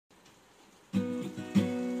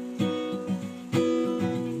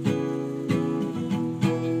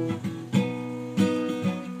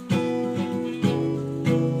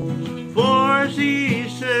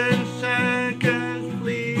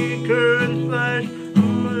flash,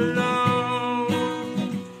 I'm alone.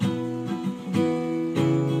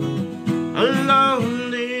 A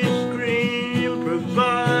lonely scream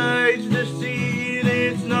provides the scene,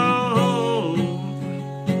 it's no home.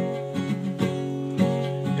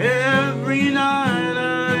 Every night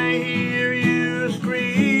I hear you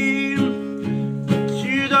scream, but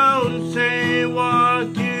you don't say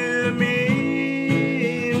what you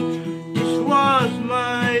mean. This was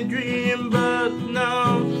my dream, but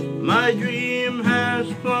now my dream has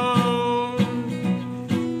flown.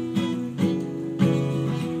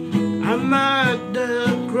 I'm at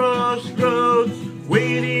the crossroads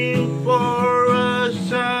waiting for a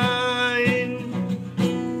sign.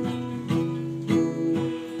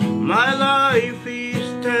 My life is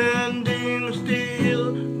standing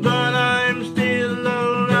still, but I'm still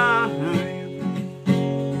alive.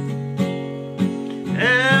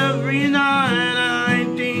 Every night I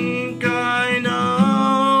think I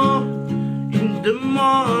know. In the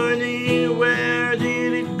morning, where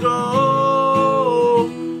did it go?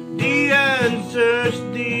 The answers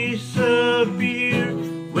disappear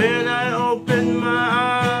when I open my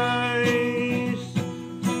eyes.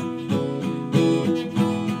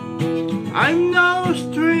 I'm no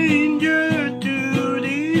stranger to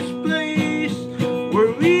this place,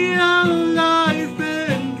 where real life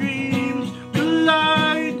and dreams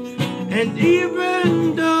collide. And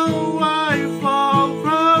even though I fall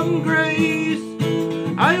from grace,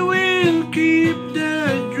 I will keep the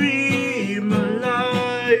dream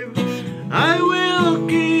alive. I will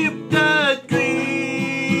keep the dream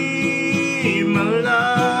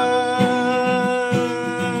alive.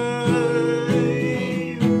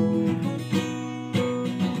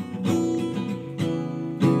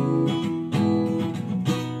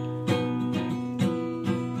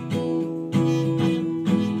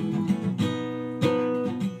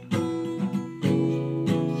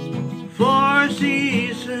 Four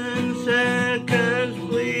seasons, seconds,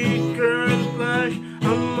 flicker and flash,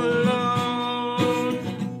 I'm alone.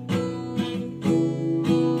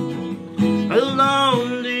 A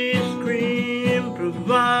lonely scream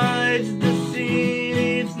provides the scene,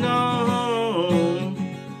 it's no home.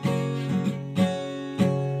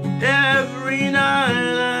 Every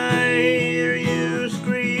night I hear you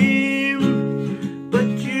scream, but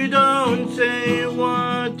you don't say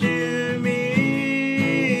what you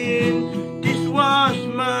mean. This was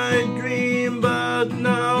my dream, but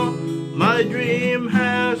now my dream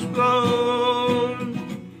has flown.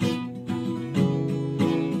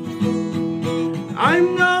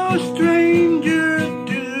 I'm no stranger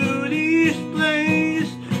to this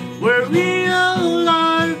place, where real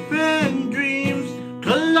life and dreams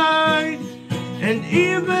collide. And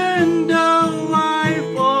even though I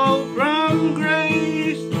fall from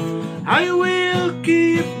grace, I will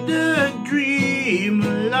keep the dream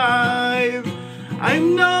alive.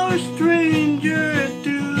 I'm no